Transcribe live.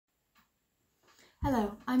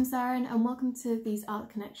Hello, I'm Seren and welcome to these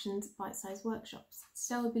Art Connections bite-sized workshops.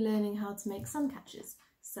 Today we'll be learning how to make suncatchers,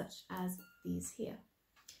 such as these here.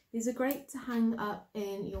 These are great to hang up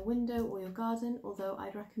in your window or your garden, although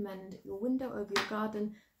I'd recommend your window over your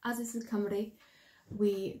garden, as is in Cymru.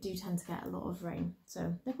 We do tend to get a lot of rain,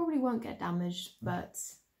 so they probably won't get damaged, but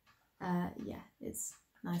yeah, it's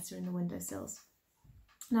nicer in the windowsills.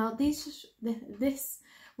 Now this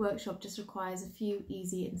workshop just requires a few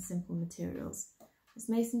easy and simple materials. This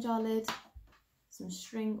mason jar lid, some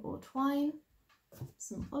string or twine,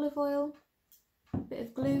 some olive oil, a bit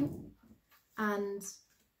of glue and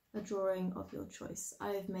a drawing of your choice.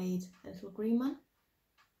 I have made a little green man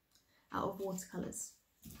out of watercolours.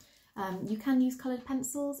 You can use coloured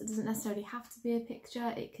pencils. It doesn't necessarily have to be a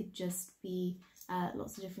picture, it could just be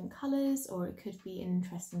lots of different colours, or it could be an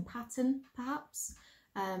interesting pattern perhaps,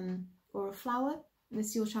 or a flower. This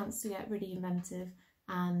is your chance to get really inventive,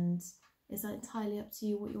 and it's entirely up to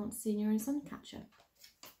you what you want to see in your own suncatcher.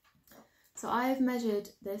 So I've measured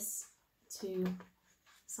this to the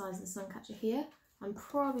size of the suncatcher here. I'm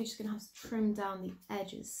probably just going to have to trim down the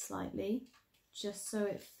edges slightly, just so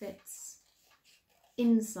it fits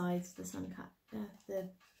inside the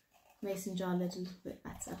mason jar lid a little bit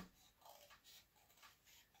better.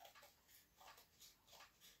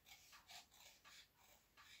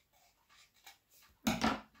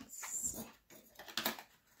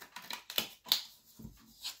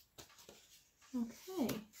 Okay,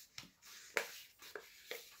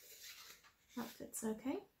 that fits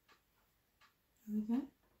okay. There we go.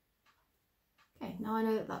 Okay, now I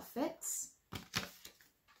know that that fits.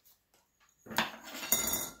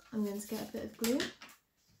 I'm going to get a bit of glue.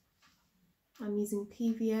 I'm using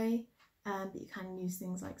PVA, but you can use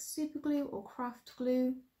things like super glue or craft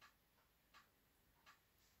glue.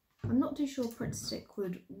 I'm not too sure Pritt Stick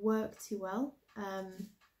would work too well,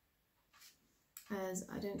 as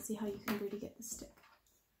I don't see how you can really get the stick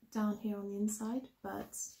down here on the inside, but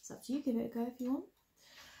it's up to you, give it a go if you want.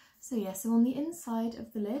 So yeah, so on the inside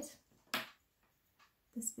of the lid,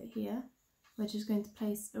 this bit here, we're just going to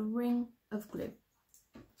place a ring of glue.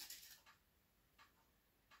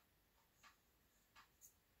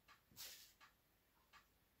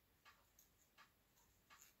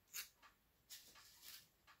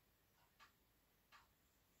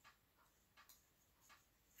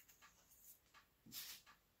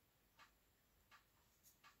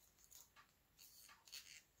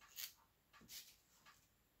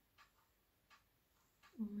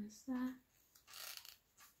 Almost there.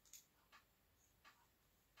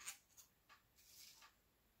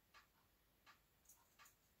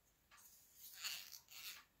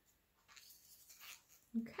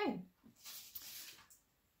 Okay.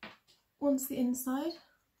 Once the inside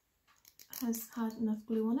has had enough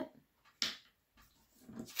glue on it,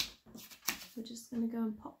 we're just going to go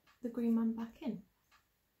and pop the green man back in.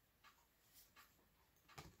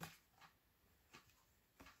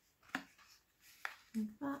 Like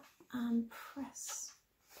that, and press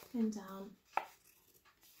pin down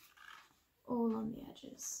all on the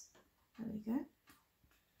edges. There we go.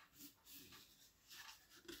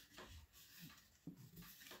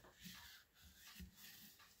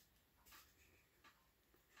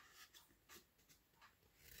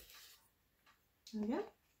 There we go.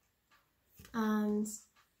 And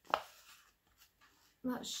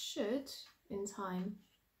that should, in time,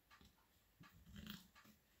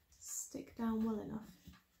 stick down well enough.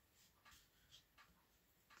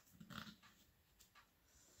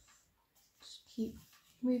 Just keep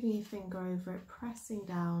moving your finger over it, pressing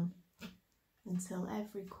down until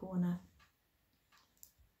every corner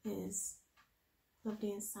is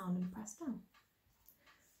lovely and sound and pressed down.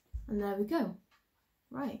 And there we go.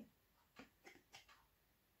 Right.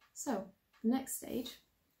 So the next stage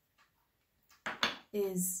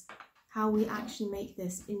is how we actually make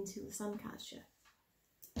this into a suncatcher.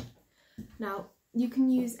 Now, you can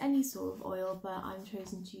use any sort of oil, but I'm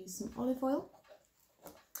chosen to use some olive oil.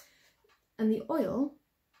 And the oil,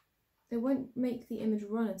 it won't make the image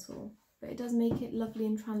run at all, but it does make it lovely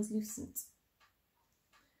and translucent.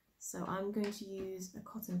 So I'm going to use a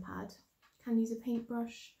cotton pad. You can use a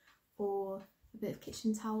paintbrush or a bit of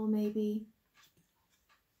kitchen towel maybe.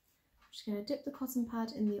 I'm just going to dip the cotton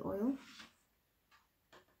pad in the oil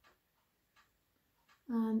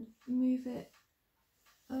and move it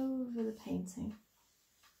over the painting,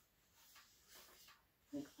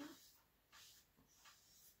 like that.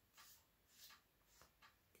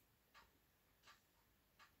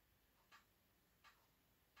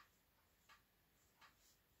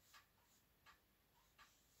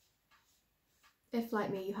 If, like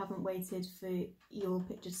me, you haven't waited for your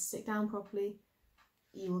picture to stick down properly,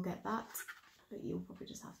 you will get that. but you'll probably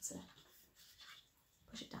just have to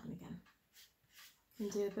push it down again. You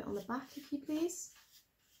can do a bit on the back if you please,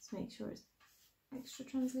 to make sure it's extra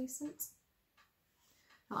translucent.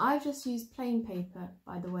 Now I've just used plain paper,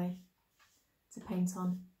 by the way, to paint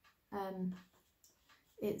on.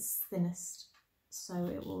 It's thinnest, so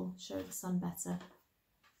it will show the sun better.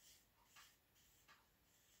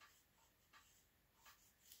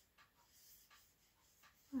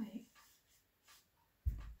 Right,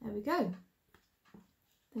 there we go.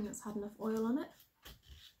 I think that's had enough oil on it.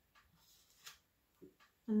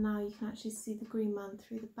 And now you can actually see the green man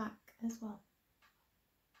through the back as well.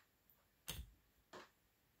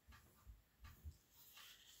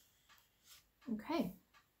 Okay.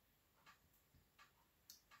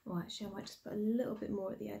 Oh, actually I might just put a little bit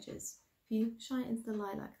more at the edges. If you shine it into the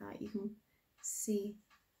light like that, you can see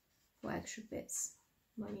what extra bits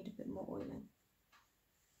might need a bit more oiling.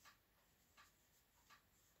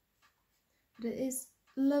 But it is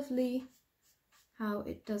lovely how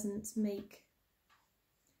it doesn't make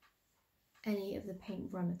any of the paint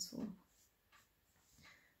run at all.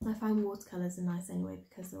 And I find watercolours are nice anyway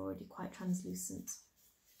because they're already quite translucent.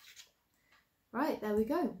 Right, there we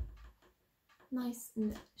go. Nice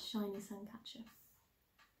and shiny suncatcher.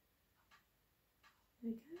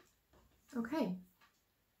 There we go. Okay,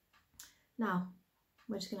 now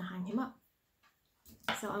we're just going to hang him up.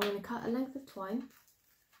 So I'm going to cut a length of twine.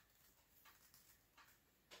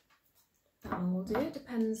 That one will do. It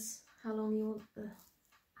depends how long you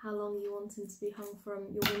want him to be hung from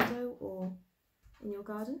your window or in your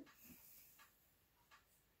garden.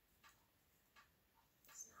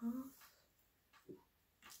 Just half.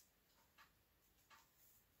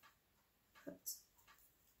 Put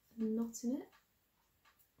a knot in it.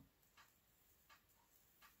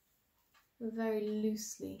 Very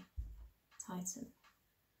loosely tighten,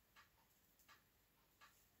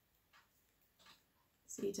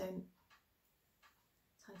 so you don't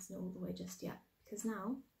tighten it all the way just yet, because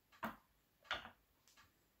now I'm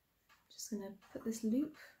just going to put this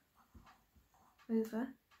loop over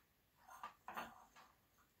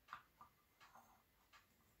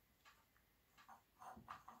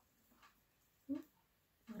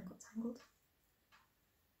I got tangled.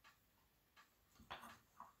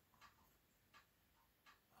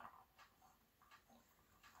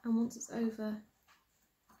 And once it's over,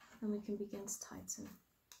 then we can begin to tighten.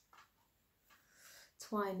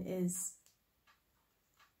 Twine is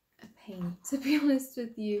a pain, to be honest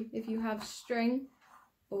with you. If you have string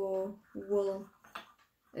or wool,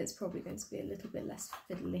 it's probably going to be a little bit less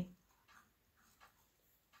fiddly.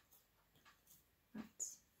 Right.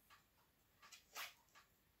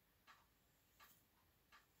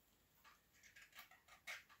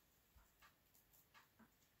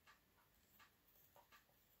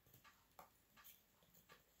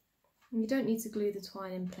 You don't need to glue the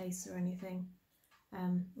twine in place or anything,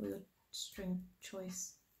 or your string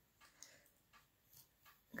choice,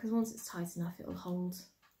 because once it's tight enough it will hold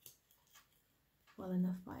well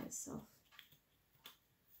enough by itself.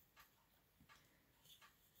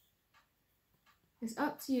 It's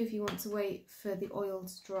up to you if you want to wait for the oil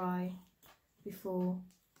to dry before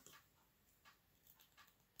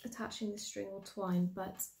attaching the string or twine,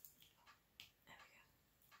 but there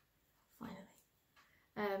we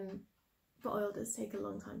go, finally. But oil does take a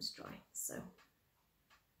long time to dry, so.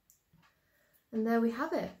 And there we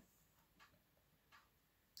have it.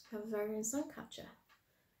 We have a very own sun catcher.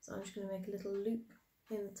 So I'm just going to make a little loop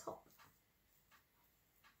in the top.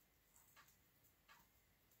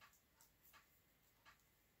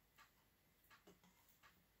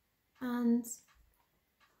 And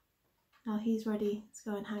now he's ready to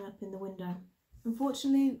go and hang up in the window.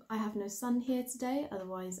 Unfortunately, I have no sun here today,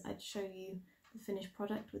 otherwise I'd show you the finished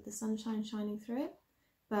product with the sunshine shining through it,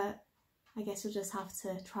 but I guess you'll just have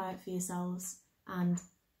to try it for yourselves and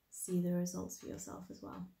see the results for yourself as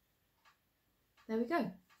well. There we go.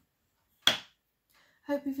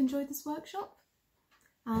 Hope you've enjoyed this workshop,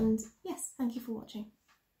 and yes, thank you for watching.